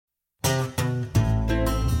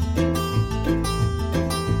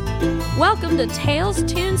welcome to Tales,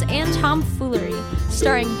 Tunes, and Tomfoolery,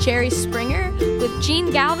 starring Jerry Springer with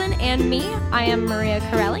Gene Galvin and me. I am Maria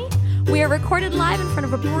Corelli. We are recorded live in front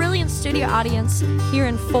of a brilliant studio audience here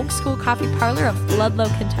in Folk School Coffee Parlor of Ludlow,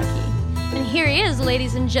 Kentucky. And here he is,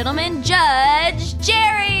 ladies and gentlemen, Judge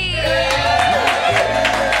Jerry!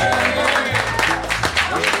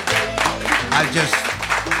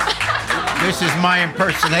 This is my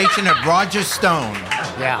impersonation of Roger Stone.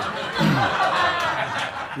 Yeah.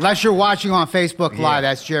 Unless you're watching on Facebook Live,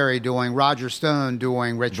 that's Jerry doing Roger Stone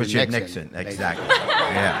doing Richard Nixon. Exactly.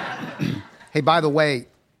 Yeah. Hey, by the way,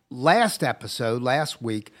 last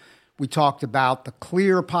week, we talked about the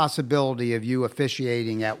clear possibility of you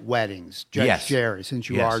officiating at weddings, Judge Jerry, since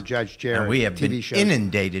you are Judge Jerry. And we have been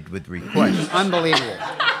inundated with requests. Unbelievable.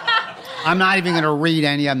 I'm not even going to read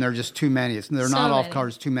any of them. There are just too many. They're not off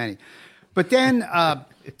colors, too many. But then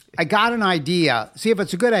I got an idea. See, if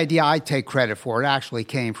it's a good idea, I take credit for it. It actually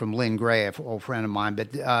came from Lynn Gray, an old friend of mine.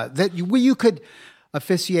 But that you could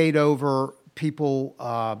officiate over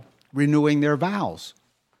people renewing their vows.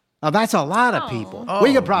 Now, that's a lot of people.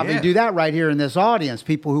 We could probably do that right here in this audience,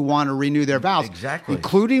 people who want to renew their vows. Exactly.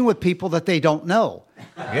 Including with people that they don't know.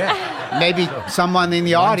 Yeah. Maybe someone in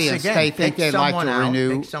the audience they think they'd like to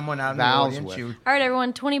renew vows with. All right,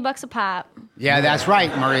 everyone, $20 a pop. Yeah, that's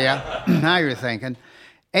right, Maria. Now you're thinking.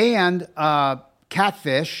 And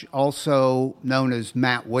Catfish, also known as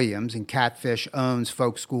Matt Williams, and Catfish owns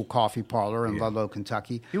Folk School Coffee Parlor in Ludlow,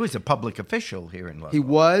 Kentucky. He was a public official here in Ludlow. He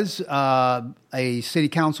was a city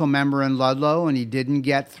council member in Ludlow, and he didn't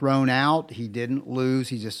get thrown out. He didn't lose.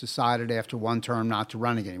 He just decided after one term not to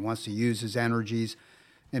run again. He wants to use his energies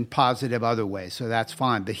in positive other ways, so that's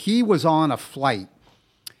fine. But he was on a flight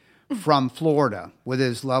from Florida with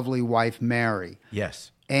his lovely wife, Mary.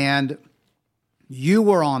 Yes. And you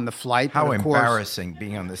were on the flight. How embarrassing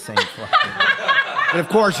being on the same flight. But of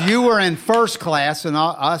course, you were in first class, and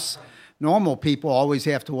us normal people always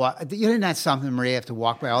have to walk. You didn't have something where you have to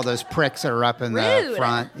walk by all those pricks that are up in the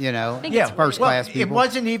front, first class people. It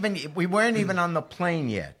wasn't even, we weren't even on the plane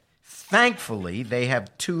yet. Thankfully, they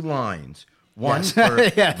have two lines. One for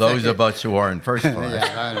those of us who are in first class.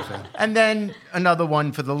 Yeah, I understand. And then another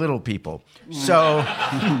one for the little people. So,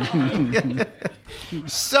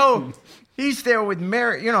 he's there with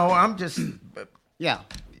Mary. I'm just,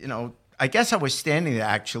 I guess I was standing there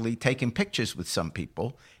actually taking pictures with some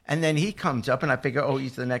people. And then he comes up, and I figure,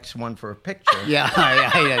 he's the next one for a picture. Yeah.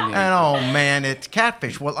 And, man, it's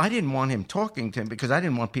Catfish. Well, I didn't want him talking to him because I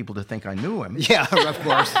didn't want people to think I knew him. Yeah, of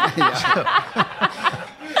course. Yeah.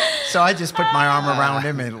 So I just put my arm around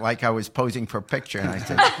him and like I was posing for a picture, and I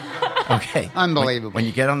said, okay. Unbelievable. When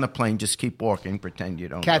you get on the plane, just keep walking, pretend you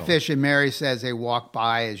don't Catfish and Mary says they walked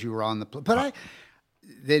by as you were on the plane. But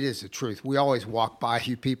that is the truth. We always walk by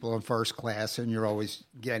you people in first class, and you're always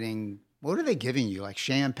getting, what are they giving you? Like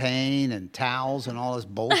champagne and towels and all this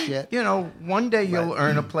bullshit? One day you'll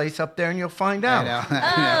earn a place up there and you'll find out.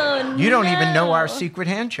 I know. You don't even know our secret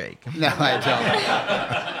handshake. No, I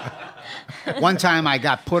don't. One time I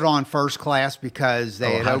got put on first class because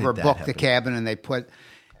they had overbooked the cabin,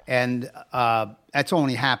 and that's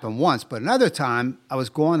only happened once. But another time I was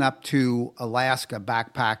going up to Alaska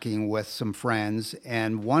backpacking with some friends,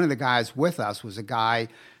 and one of the guys with us was guy's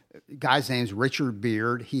name's Richard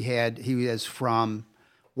Beard. He is from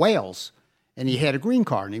Wales, and he had a green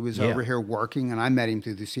card, and he was over here working, and I met him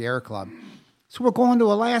through the Sierra Club. So we're going to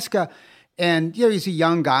Alaska, and he's a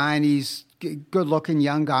young guy, and he's good-looking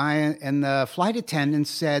young guy, and the flight attendant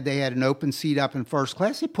said they had an open seat up in first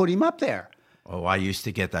class. They put him up there. Oh, I used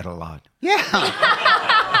to get that a lot. Yeah.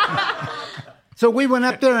 So we went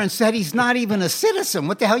up there and said, he's not even a citizen.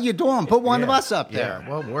 What the hell you doing? Put one of us up there. Yeah,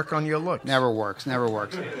 well, work on your looks. Never works.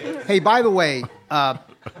 Hey, by the way, I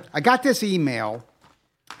got this email.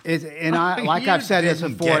 Like I've said this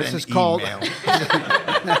before, this is called... You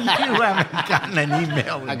haven't gotten an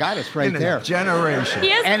email. I got it right there. Generation.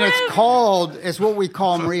 And it's what we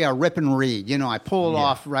call, Maria, rip and read. I pull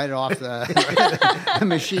it right off the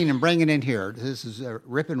machine and bring it in here. This is a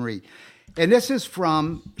rip and read. And this is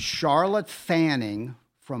from Charlotte Fanning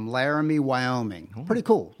from Laramie, Wyoming. Pretty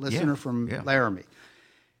cool. Listener from Laramie.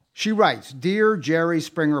 She writes, Dear Jerry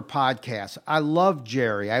Springer Podcast, I love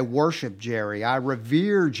Jerry. I worship Jerry. I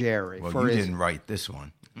revere Jerry. Well, you didn't write this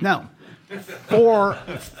one. No.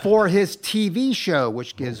 For his TV show,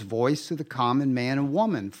 which gives voice to the common man and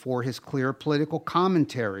woman, for his clear political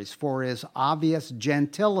commentaries, for his obvious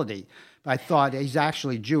gentility. I thought he's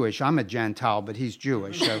actually Jewish. I'm a Gentile, but he's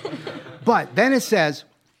Jewish. So. But then it says,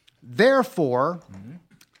 therefore,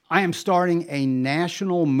 I am starting a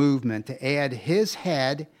national movement to add his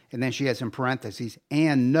head And then she has in parentheses,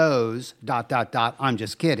 and knows, ... I'm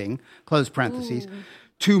just kidding, close parentheses,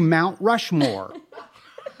 to Mount Rushmore.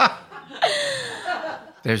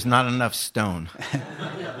 There's not enough stone.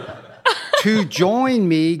 To join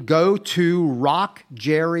me, go to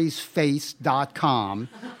rockjerrysface.com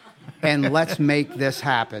and let's make this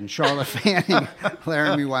happen. Charlotte Fanning,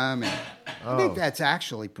 Laramie, Wyoming. I think that's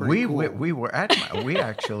actually pretty cool. We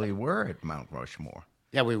actually were at Mount Rushmore.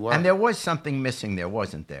 Yeah, we were. And there was something missing there,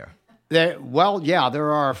 wasn't there? There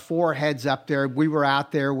are 4 heads up there. We were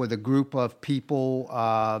out there with a group of people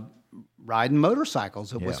riding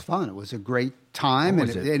motorcycles. It was fun. It was a great time, and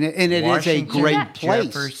it is a great place.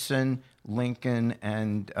 Jefferson, Lincoln,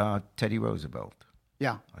 and Teddy Roosevelt.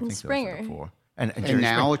 Yeah, I think Springer. those are the 4. And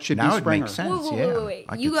now it should be now Springer. It makes sense. Wait.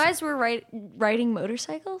 You guys were riding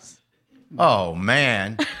motorcycles? Oh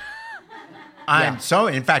man.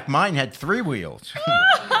 In fact, mine had 3 wheels.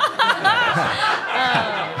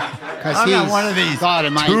 I'm not one of these 2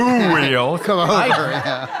 wheels. Come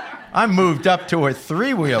over. I moved up to a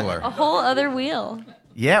 3-wheeler. A whole other wheel.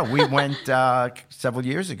 Yeah, we went several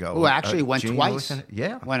years ago. We actually went Gene twice.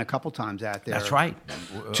 Yeah. Went a couple times out there. That's right.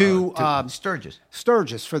 To Sturgis.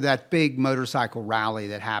 Sturgis for that big motorcycle rally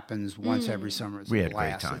that happens once every summer. We had a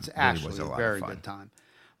great time. It's It actually was a lot of very fun. good time.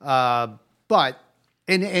 But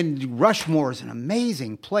Rushmore is an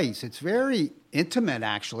amazing place. It's very intimate,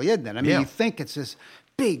 actually, isn't it? I mean, you think it's this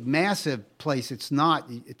big, massive place. It's not.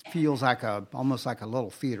 It feels like almost like a little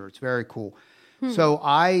theater. It's very cool. So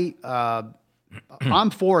I'm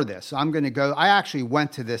for this. I'm going to go. I actually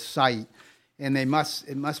went to this site, and it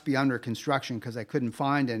must be under construction because I couldn't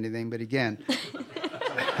find anything. But again,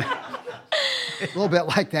 a little bit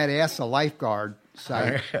like that Ask the Lifeguard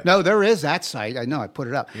site. No, there is that site. I know. I put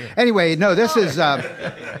it up. Yeah. Anyway, no, this is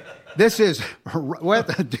we'll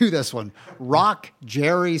have to do this one.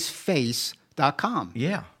 rockjerrysface.com.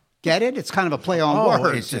 Yeah. Get it? It's kind of a play on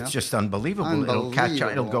words. It's just unbelievable. It'll catch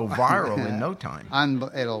on. It'll go viral in no time.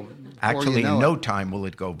 Actually, in no time will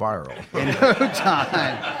it go viral. In no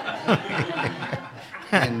time.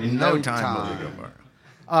 In no time will it go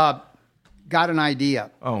viral. Got an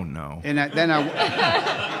idea. Oh no! And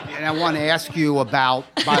I want to ask you about.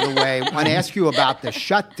 By the way, I want to ask you about the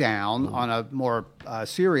shutdown on a more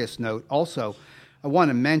serious note. Also, I want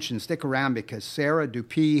to mention. Stick around because Sarah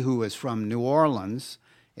Dupuy, who is from New Orleans.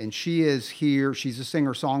 And she is here. She's a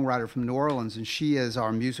singer-songwriter from New Orleans, and she is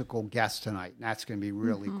our musical guest tonight. And that's going to be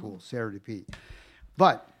really cool, Sarah Dupuy.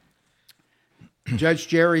 But Judge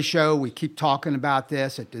Jerry Show, we keep talking about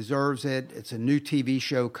this. It deserves it. It's a new TV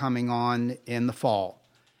show coming on in the fall.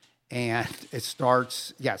 And it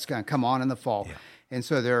starts, it's going to come on in the fall. Yeah. And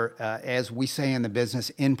so they're, as we say in the business,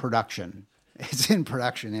 in production. It's in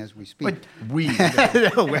production as we speak. But we...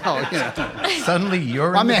 well, Suddenly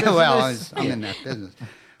you're in the business? Well, I'm in that business.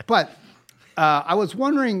 But I was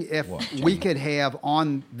wondering if we could have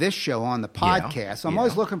on this show, on the podcast, I'm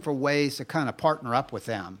always looking for ways to kind of partner up with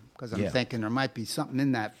them because I'm thinking there might be something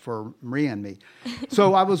in that for Maria and me.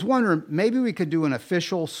 So I was wondering, maybe we could do an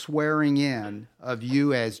official swearing in of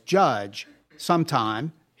you as judge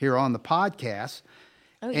sometime here on the podcast.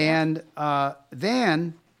 Oh, yeah. And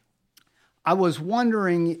then I was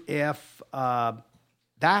wondering if that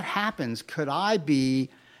happens, could I be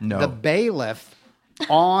the bailiff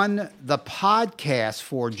on the podcast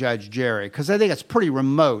for Judge Jerry? Because I think it's pretty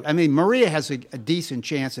remote. I mean, Maria has a decent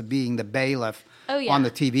chance of being the bailiff on the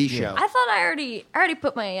TV show. I thought I already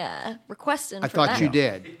put my request in. I thought you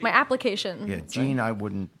did. My application. Yeah, Gene, I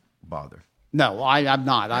wouldn't bother. No, I'm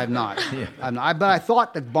not. I'm not. But I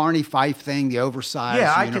thought the Barney Fife thing, the oversized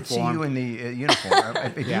uniform. I could see you in the uniform.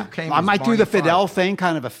 If you came I might Barney do the Fidel Fife. thing,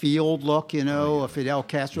 kind of a field look, a Fidel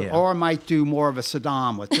Castro. Yeah. Or I might do more of a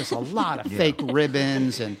Saddam with just a lot of fake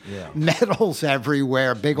ribbons and medals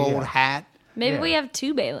everywhere, big old hat. Maybe we have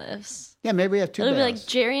 2 bailiffs. Yeah, maybe we have 2 It'll bailiffs. be like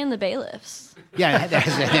Jerry and the bailiffs. Yeah, that's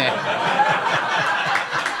it. I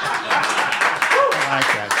like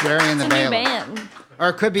that. Jerry and the bailiffs. Band. Or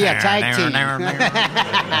it could be a tag team.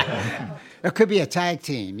 It could be a tag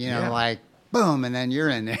team, like boom, and then you're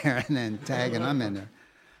in there, and then tag, and I'm in there.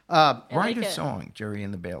 Write a song, Jerry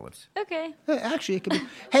and the Bailiffs. Okay. Actually, it could be.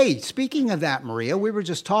 Hey, speaking of that, Maria, we were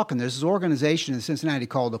just talking. There's this organization in Cincinnati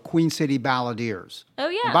called the Queen City Balladeers. Oh,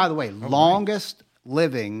 yeah. And by the way, longest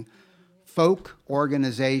living folk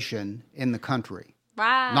organization in the country.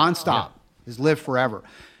 Wow. Nonstop. Has lived forever.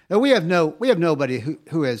 Now, we have nobody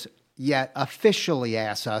who has yet officially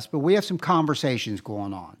asked us, but we have some conversations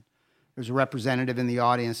going on. There's a representative in the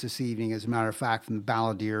audience this evening, as a matter of fact, from the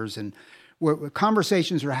Balladeers, and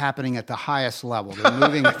conversations are happening at the highest level. They're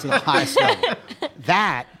moving to the highest level.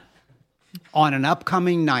 That, on an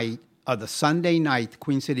upcoming night the Sunday night, the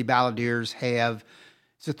Queen City Balladeers have,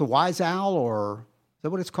 is it the Wise Owl, or is that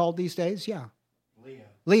what it's called these days? Yeah.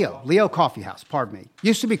 Leo Coffee House, pardon me.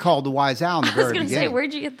 Used to be called the Wise Owl in the very beginning. I was going to say,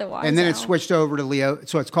 where'd you get the Wise Owl? And then it switched over to Leo,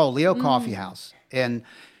 so it's called Leo Coffee House. And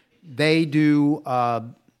they do,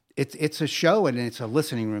 it's a show and it's a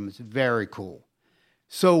listening room. It's very cool.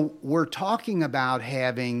 So we're talking about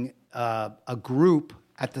having a group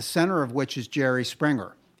at the center of which is Jerry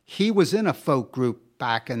Springer. He was in a folk group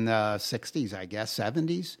back in the 60s, I guess,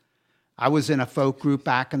 70s. I was in a folk group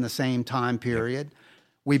back in the same time period.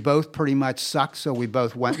 We both pretty much sucked, so we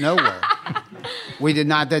both went nowhere.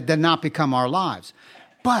 That did not become our lives.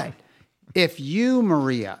 But if you,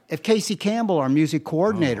 Maria, if Casey Campbell, our music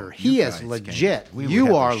coordinator, he is legit.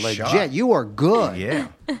 You are legit. You are good. Yeah.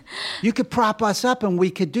 You could prop us up and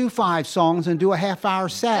we could do 5 songs and do a half-hour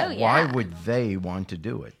set. Oh, yeah. Why would they want to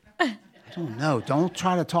do it? I don't know. Don't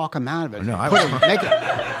try to talk them out of it. No,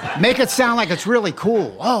 make it sound like it's really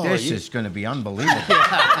cool. Oh, this is going to be unbelievable.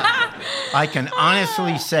 I can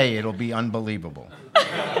honestly say it'll be unbelievable.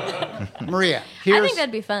 Maria, I think that'd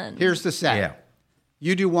be fun. Here's the set. Yeah.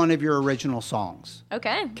 You do one of your original songs.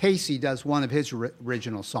 Okay. Casey does one of his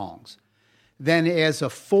original songs. Then as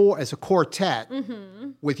a quartet,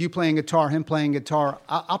 with you playing guitar, him playing guitar,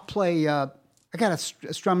 I'll play, I got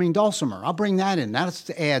a strumming dulcimer. I'll bring that in. That's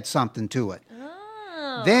to add something to it.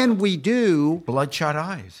 Oh. Then we do... Bloodshot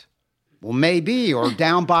Eyes. Well, maybe, or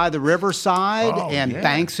Down by the Riverside and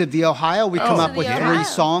Banks of the Ohio. We come up with 3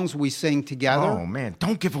 songs we sing together. Oh, man.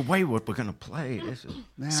 Don't give away what we're going to play.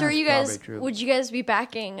 So are you guys, would you guys be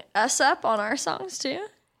backing us up on our songs too?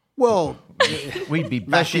 Well, we'd be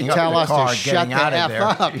unless you backing tell up us the car, to shut getting the out of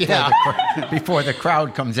F there up. before the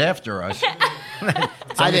crowd comes after us. The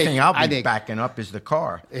only thing I'll be backing up is the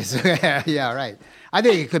car. Yeah, right. I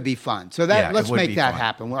think it could be fun. So let's make that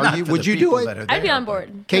happen. Would you do it? I'd be on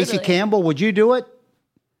board. Casey Totally. Campbell, would you do it?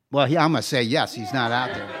 Well, I'm going to say yes. He's not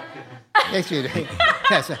out there. Yes, you do.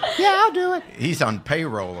 Yes. Yeah, I'll do it. He's on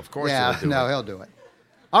payroll, of course. He'll do it.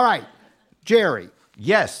 All right, Jerry.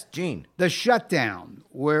 Yes, Gene. The Shutdown.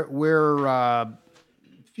 We're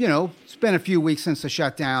it's been a few weeks since the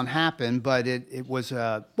shutdown happened, but it was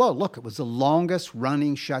it was the longest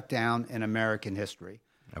running shutdown in American history.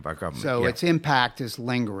 Of our government. So its impact is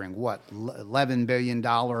lingering. $11 billion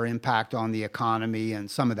impact on the economy, and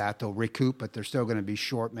some of that they'll recoup, but they're still going to be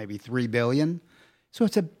short maybe $3 billion. So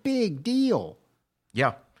it's a big deal.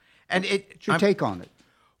 Yeah. And what's your take on it?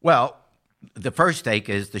 Well, the first take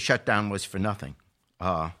is the shutdown was for nothing.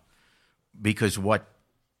 Because what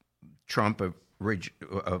Trump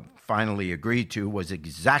finally agreed to was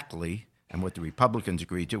exactly, and what the Republicans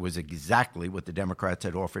agreed to was exactly what the Democrats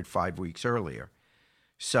had offered 5 weeks earlier.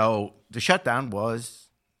 So the shutdown was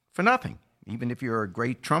for nothing. Even if you're a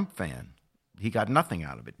great Trump fan, he got nothing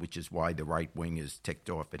out of it, which is why the right wing is ticked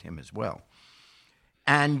off at him as well.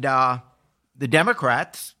 And the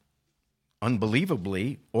Democrats,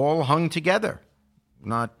 unbelievably, all hung together.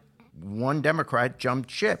 Not one Democrat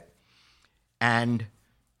jumped ship. And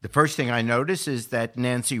the first thing I notice is that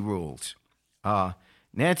Nancy rules.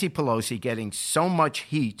 Nancy Pelosi getting so much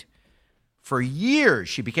heat. For years,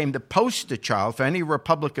 she became the poster child for any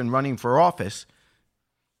Republican running for office.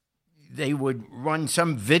 They would run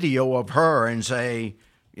some video of her and say,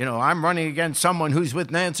 I'm running against someone who's with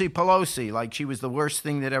Nancy Pelosi, like she was the worst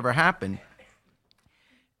thing that ever happened.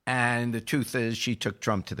 And the truth is, she took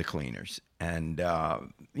Trump to the cleaners. And,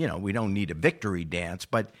 we don't need a victory dance,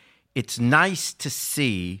 but it's nice to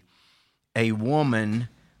see a woman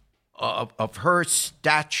of her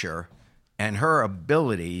stature and her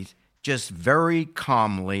abilities just very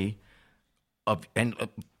calmly, and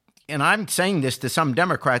I'm saying this to some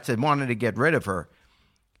Democrats that wanted to get rid of her.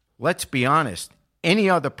 Let's be honest. Any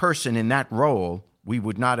other person in that role, we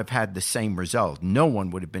would not have had the same result. No one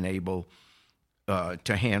would have been able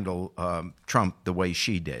to handle Trump the way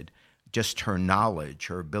she did. Just her knowledge,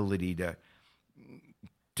 her ability to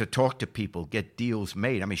talk to people, get deals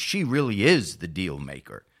made. I mean, she really is the deal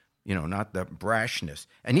maker, not the brashness.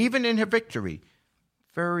 And even in her victory,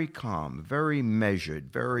 very calm, very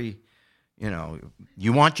measured, very,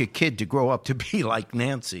 you want your kid to grow up to be like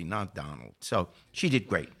Nancy, not Donald. So she did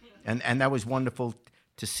great. And that was wonderful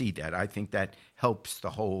to see that. I think that helps the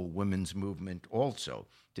whole women's movement also,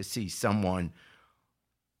 to see someone,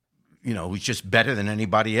 who's just better than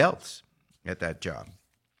anybody else at that job.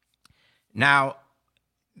 Now,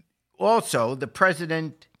 also, the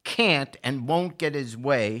president can't and won't get his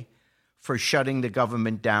way for shutting the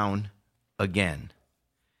government down again.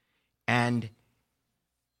 And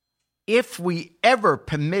if we ever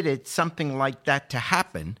permitted something like that to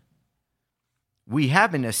happen, we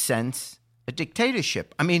have, in a sense, a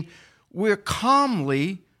dictatorship. I mean, we're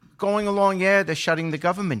calmly going along, yeah, they're shutting the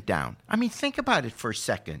government down. I mean, think about it for a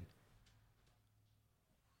second.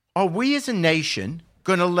 Are we as a nation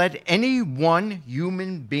going to let any one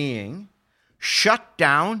human being shut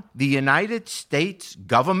down the United States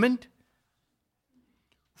government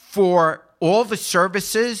for all the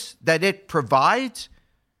services that it provides?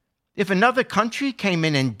 If another country came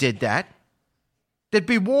in and did that, there'd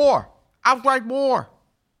be war, outright war.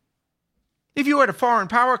 If you had a foreign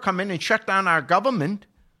power come in and shut down our government,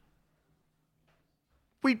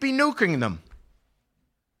 we'd be nuking them.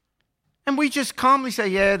 And we just calmly say,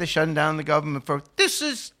 yeah, they're shutting down the government for... This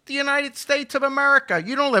is the United States of America.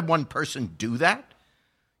 You don't let one person do that.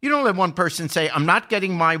 You don't let one person say, I'm not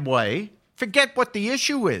getting my way. Forget what the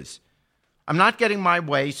issue is. I'm not getting my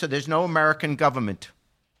way, so there's no American government.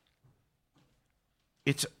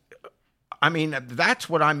 That's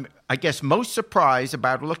what I'm, I guess, most surprised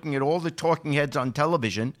about looking at all the talking heads on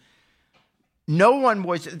television. No one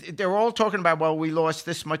was, they're all talking about, well, we lost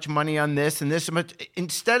this much money on this and this much,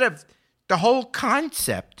 instead of the whole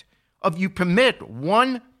concept of you permit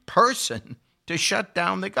one person to shut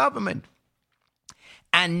down the government.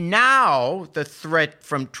 And now the threat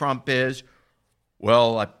from Trump is,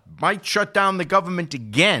 well, I might shut down the government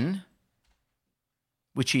again,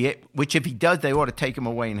 which if he does, they ought to take him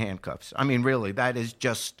away in handcuffs. I mean, really, that is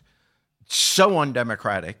just so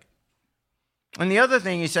undemocratic. And the other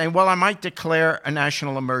thing he's saying, well, I might declare a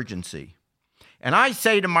national emergency. And I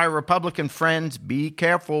say to my Republican friends, be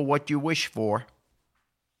careful what you wish for.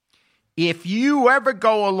 If you ever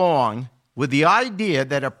go along with the idea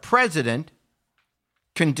that a president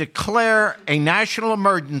can declare a national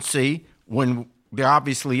emergency when there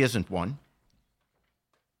obviously isn't one,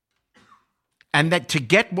 and that to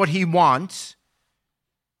get what he wants,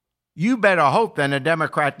 you better hope that a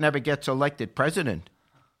Democrat never gets elected president.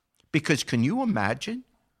 Because can you imagine?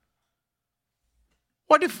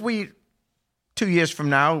 What if 2 years from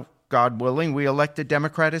now, God willing, we elect a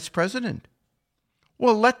Democrat as president?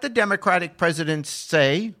 Well, let the Democratic president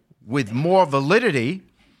say with more validity,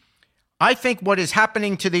 I think what is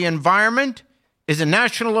happening to the environment is a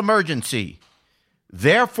national emergency.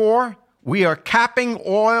 Therefore, we are capping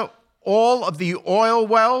all of the oil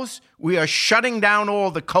wells. We are shutting down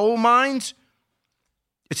all the coal mines.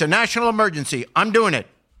 It's a national emergency. I'm doing it.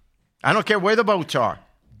 I don't care where the votes are.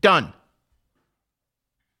 Done.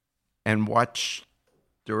 And watch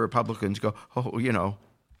the Republicans go, oh,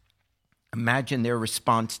 imagine their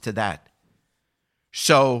response to that.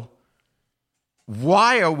 So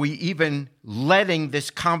why are we even letting this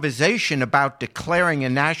conversation about declaring a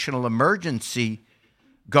national emergency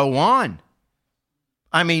go on?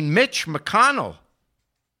 I mean, Mitch McConnell,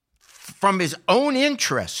 from his own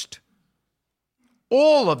interest,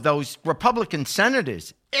 all of those Republican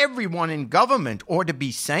senators, everyone in government ought to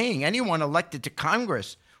be saying, anyone elected to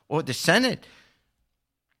Congress or the Senate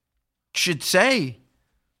should say,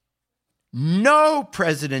 no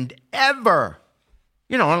president ever,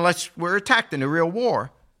 unless we're attacked in a real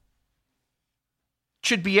war,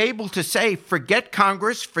 should be able to say, forget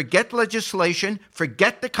Congress, forget legislation,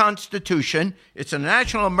 forget the Constitution. It's a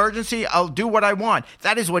national emergency. I'll do what I want.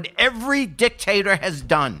 That is what every dictator has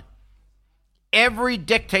done. Every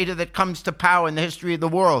dictator that comes to power in the history of the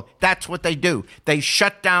world, that's what they do. They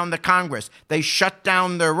shut down the Congress. They shut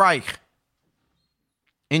down the Reich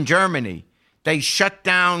in Germany. They shut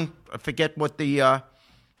down, I forget what the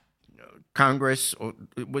Congress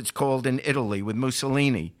was called in Italy with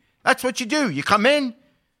Mussolini. That's what you do. You come in,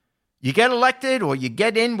 you get elected, or you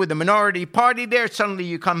get in with a minority party there. Suddenly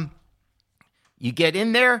you get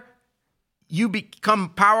in there, you become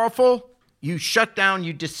powerful, you shut down,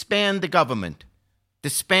 you disband the government,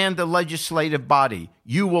 disband the legislative body.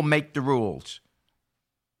 You will make the rules.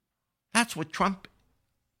 That's what Trump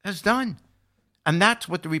has done. And that's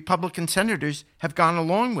what the Republican senators have gone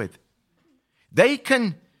along with. They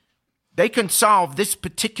can solve this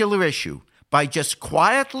particular issue by just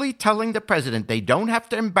quietly telling the president they don't have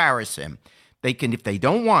to embarrass him. They can, if they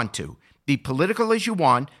don't want to, be political as you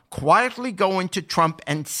want, quietly go into Trump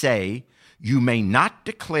and say, you may not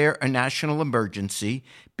declare a national emergency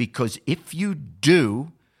because if you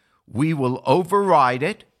do, we will override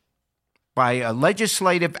it by a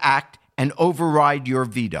legislative act and override your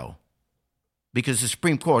veto. Because the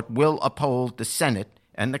Supreme Court will uphold the Senate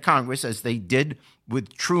and the Congress as they did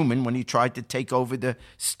with Truman when he tried to take over the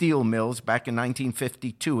steel mills back in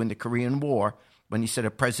 1952 in the Korean War, when he said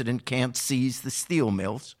a president can't seize the steel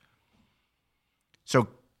mills. So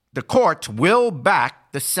the courts will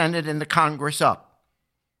back the Senate and the Congress up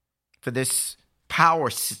for this power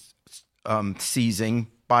seizing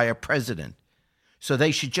by a president. So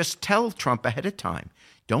they should just tell Trump ahead of time,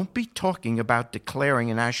 don't be talking about declaring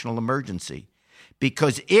a national emergency.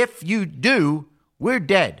 Because if you do, we're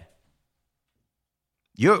dead.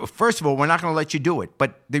 First of all, we're not going to let you do it.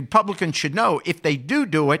 But the Republicans should know if they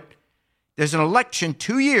do it, there's an election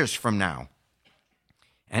 2 years from now.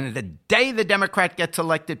 And the day the Democrat gets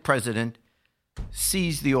elected president,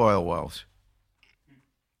 seize the oil wells.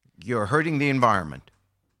 You're hurting the environment.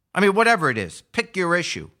 I mean, whatever it is, pick your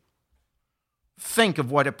issue. Think of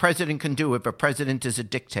what a president can do if a president is a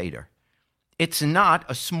dictator. It's not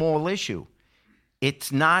a small issue.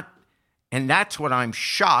 It's not, and that's what I'm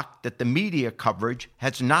shocked that the media coverage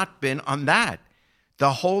has not been on that.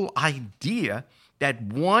 The whole idea that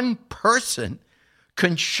one person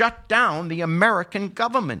can shut down the American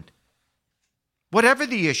government. Whatever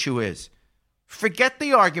the issue is. Forget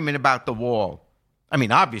the argument about the wall. I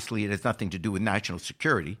mean, obviously, it has nothing to do with national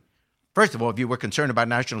security. First of all, if you were concerned about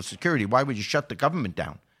national security, why would you shut the government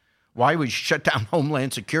down? Why would you shut down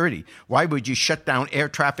Homeland Security? Why would you shut down air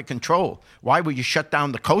traffic control? Why would you shut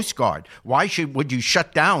down the Coast Guard? Would you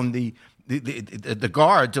shut down the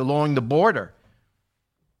guards along the border?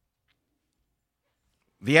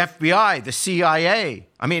 The FBI, the CIA.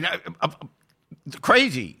 I mean,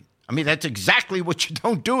 crazy. I mean, that's exactly what you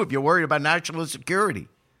don't do if you're worried about national security.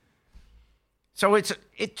 So it's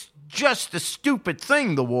just a stupid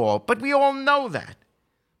thing, the wall, but we all know that.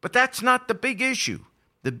 But that's not the big issue.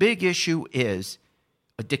 The big issue is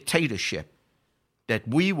a dictatorship that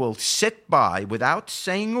we will sit by without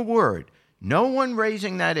saying a word. No one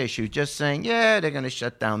raising that issue, just saying, yeah, they're going to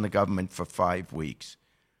shut down the government for 5 weeks.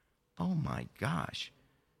 Oh, my gosh.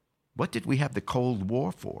 What did we have the Cold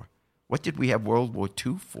War for? What did we have World War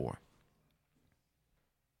II for?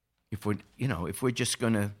 If we're just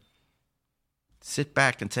going to sit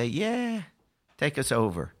back and say, yeah, take us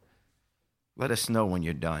over. Let us know when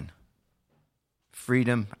you're done.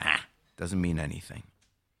 Freedom, doesn't mean anything.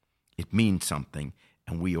 It means something,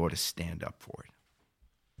 and we ought to stand up for it.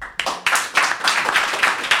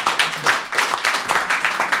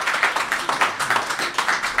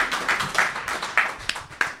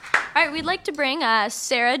 All right, we'd like to bring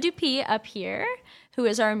Sarah Dupuy up here, who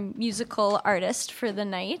is our musical artist for the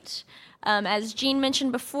night. As Jean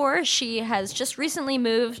mentioned before, she has just recently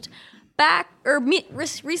moved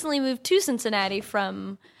recently moved to Cincinnati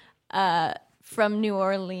from New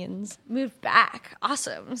Orleans. Moved back.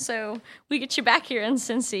 Awesome. So we get you back here in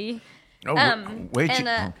Cincy.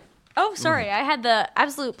 Sorry. I had the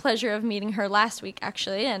absolute pleasure of meeting her last week,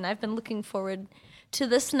 actually, and I've been looking forward to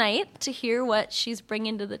this night to hear what she's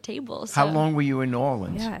bringing to the table. So. How long were you in New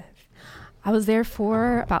Orleans? Yeah, I was there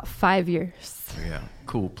for about 5 years. Yeah,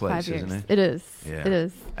 cool place, isn't it? It is. Yeah. It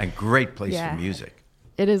is. And great place for music.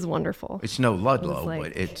 It is wonderful. It's no Ludlow,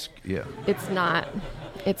 but it's, yeah. It's not.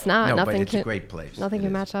 It's not. No, nothing but it's can, a great place. Nothing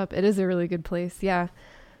can match up. It is a really good place, yeah.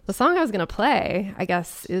 The song I was going to play, I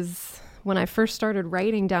guess, is when I first started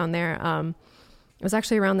writing down there. It was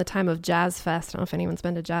actually around the time of Jazz Fest. I don't know if anyone's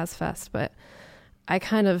been to Jazz Fest, but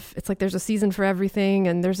it's like there's a season for everything,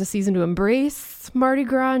 and there's a season to embrace Mardi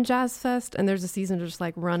Gras and Jazz Fest, and there's a season to just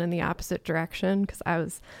like run in the opposite direction, because I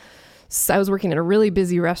was working in a really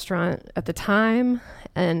busy restaurant at the time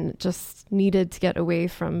and just needed to get away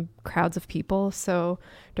from crowds of people. So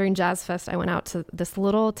during Jazz Fest, I went out to this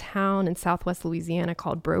little town in Southwest Louisiana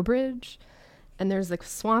called Brobridge, and there's a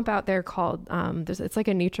swamp out there called it's like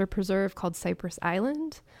a nature preserve called Cypress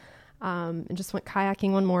Island, and just went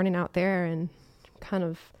kayaking one morning out there, and kind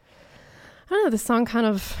of, I don't know, the song kind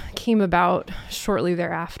of came about shortly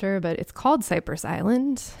thereafter, but it's called Cypress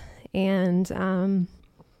Island, and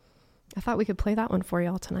I thought we could play that one for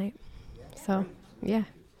y'all tonight. So, yeah.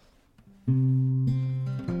 If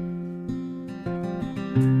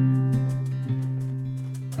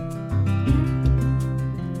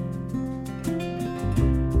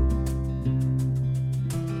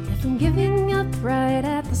I'm giving up right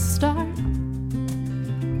at the start,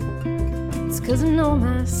 it's 'cause I know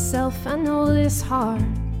myself, I know this hard,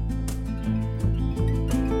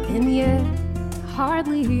 and yet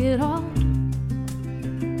hardly at all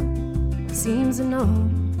seems to know,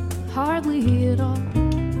 hardly at all.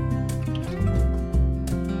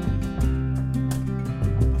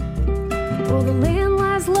 Well, the land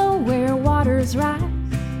lies low where waters rise.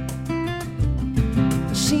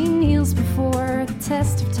 She kneels before the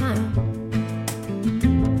test of time.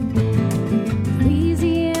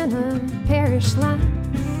 Louisiana parish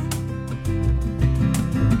lines,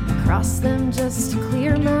 across them just to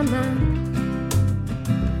clear my mind.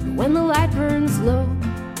 When the light burns low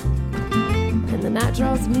and the night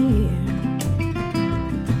draws near,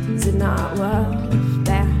 is it not love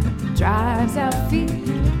that drives out fear?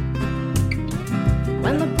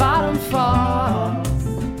 When the bottom falls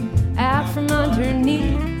out from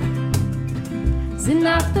underneath. Is it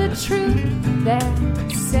not the truth that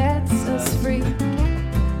sets us free?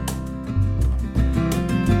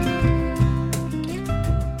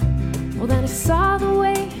 Well, then I saw the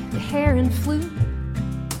way the heron flew.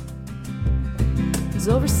 It was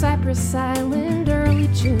over Cypress Island early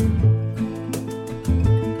June.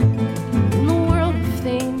 In the world of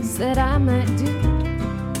things that I might do,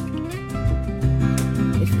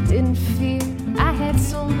 if I didn't fear I had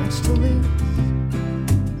so much to lose.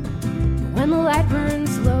 When the light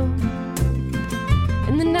burns low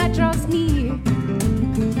and the night draws near,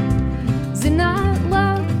 is it not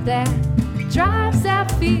love that drives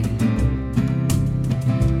out fear?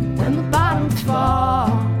 When the bottom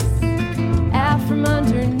falls out from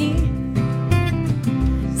underneath,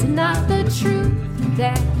 is it not the truth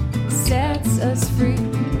that sets us free?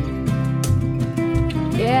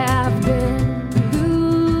 Yeah, I've been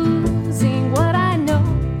losing what I know,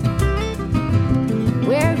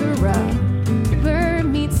 where the rubber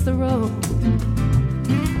meets the road.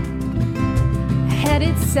 I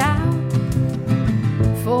headed south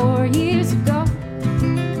 4 years ago.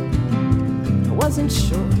 I wasn't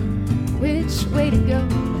sure which way to go.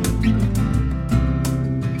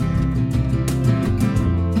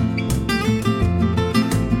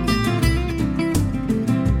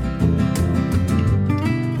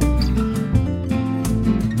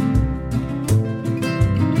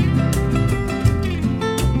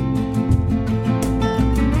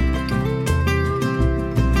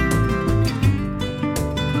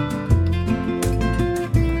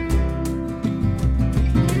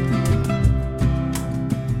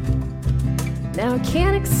 Now I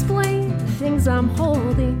can't explain the things I'm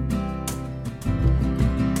holding,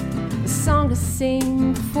 the song to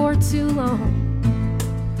sing for too long,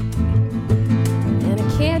 and I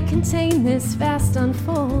can't contain this fast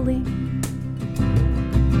unfolding.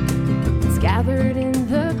 It's gathered in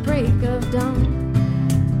the break of dawn,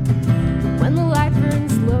 when the light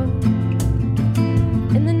burns low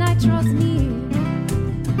and the night draws near.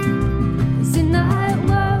 Is it not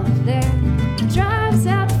love that drives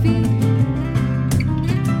out fear?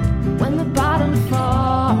 When the bottom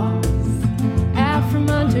falls out from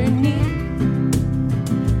underneath,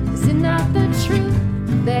 is it not the truth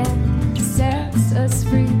that sets us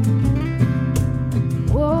free?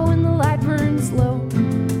 Whoa, when the light burns low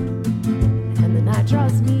and the night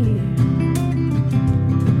draws near,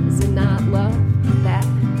 is it not love that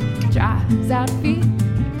drives out fear?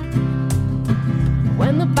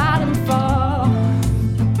 When the bottom falls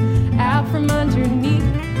out from underneath,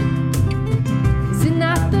 is it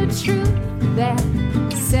not the truth that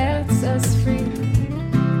sets us free?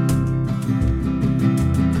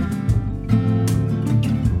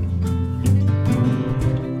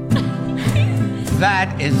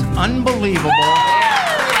 That is unbelievable.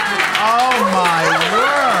 Oh my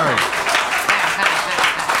word.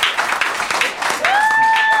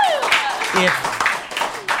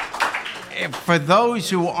 If for those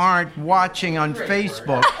who aren't watching on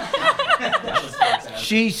Facebook,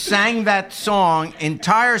 she sang that song,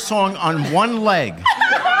 entire song, on one leg.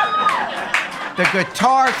 The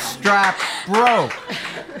guitar strap broke,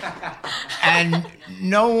 and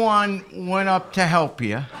no one went up to help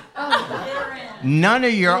you. None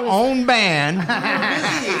of your own band.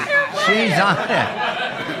 She's on it.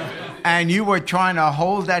 And you were trying to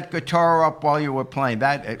hold that guitar up while you were playing.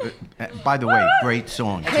 That, by the way, great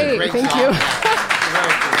song. Hey, thank you.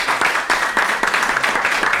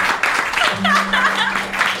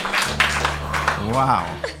 Wow.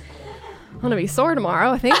 I'm going to be sore tomorrow,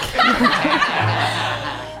 I think.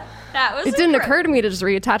 That was It didn't occur to me to just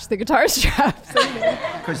reattach the guitar straps.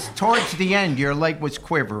 Because towards the end, your leg was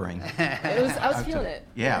quivering. I was feeling it.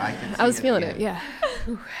 Yeah, I can see I was feeling it, yeah.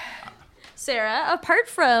 Sarah, apart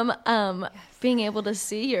from being able to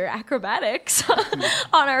see your acrobatics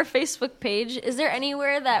on our Facebook page, is there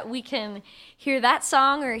anywhere that we can hear that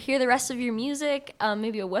song or hear the rest of your music?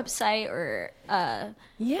 Maybe a website or...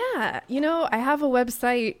 Yeah, I have a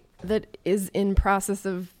website that is in process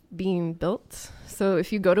of being built. So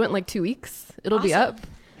if you go to it in like 2 weeks, it'll be up.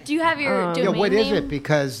 Do you have your domain what name? is it?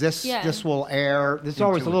 Because this will air. There's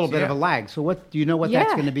always a little bit of a lag. So what do you know what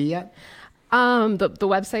that's going to be yet? The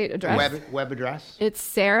website address. Web address. It's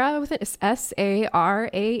Sarah with it. It's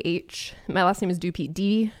SARAH. My last name is Dupee.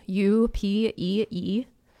 DUPEE.com.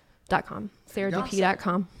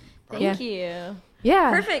 SarahDupee.com. Thank you.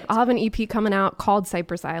 Yeah. Perfect. I'll have an EP coming out called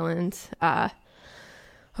Cypress Island.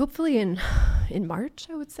 Hopefully in March,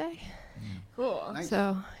 I would say. Cool. Nice.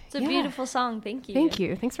 So It's a beautiful song. Thank you. Thank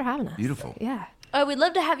you. Thanks for having us. Beautiful. Yeah. We'd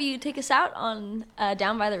love to have you take us out on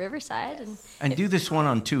Down by the Riverside. And do this one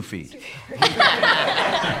on 2 feet. Use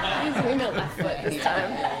my left foot this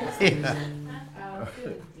time. Yeah.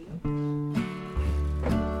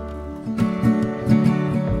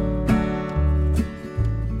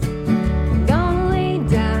 Gonna lay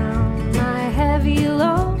down my heavy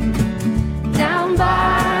load down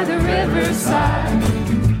by the riverside.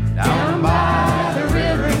 Down by the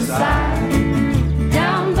riverside.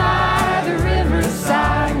 Down by the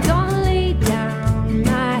riverside. Gonna lay down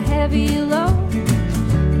my heavy load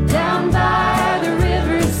down by the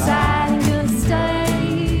riverside. Gonna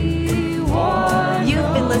stay warm.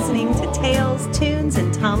 You've been listening to Tales, Tunes,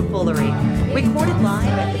 and Tomfoolery, recorded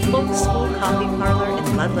live at the Folk School Coffee Parlor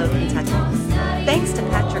in Ludlow, Kentucky. Thanks to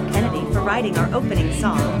Patrick Kennedy for writing our opening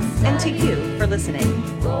song, and to you for listening.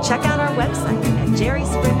 Check out our website at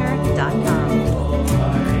jerryspringer.com.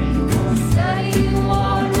 Study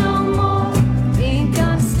war no more. Ain't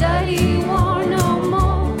gonna study war no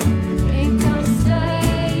more. Ain't gonna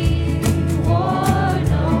study war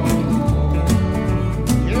no more.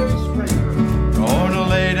 Jerry Springer. Gonna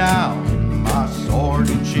lay down my sword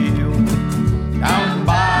and shield down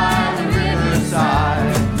by the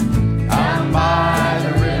riverside. Down by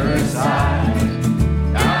the riverside.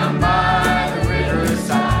 Down by the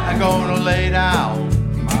riverside. I'm gonna lay down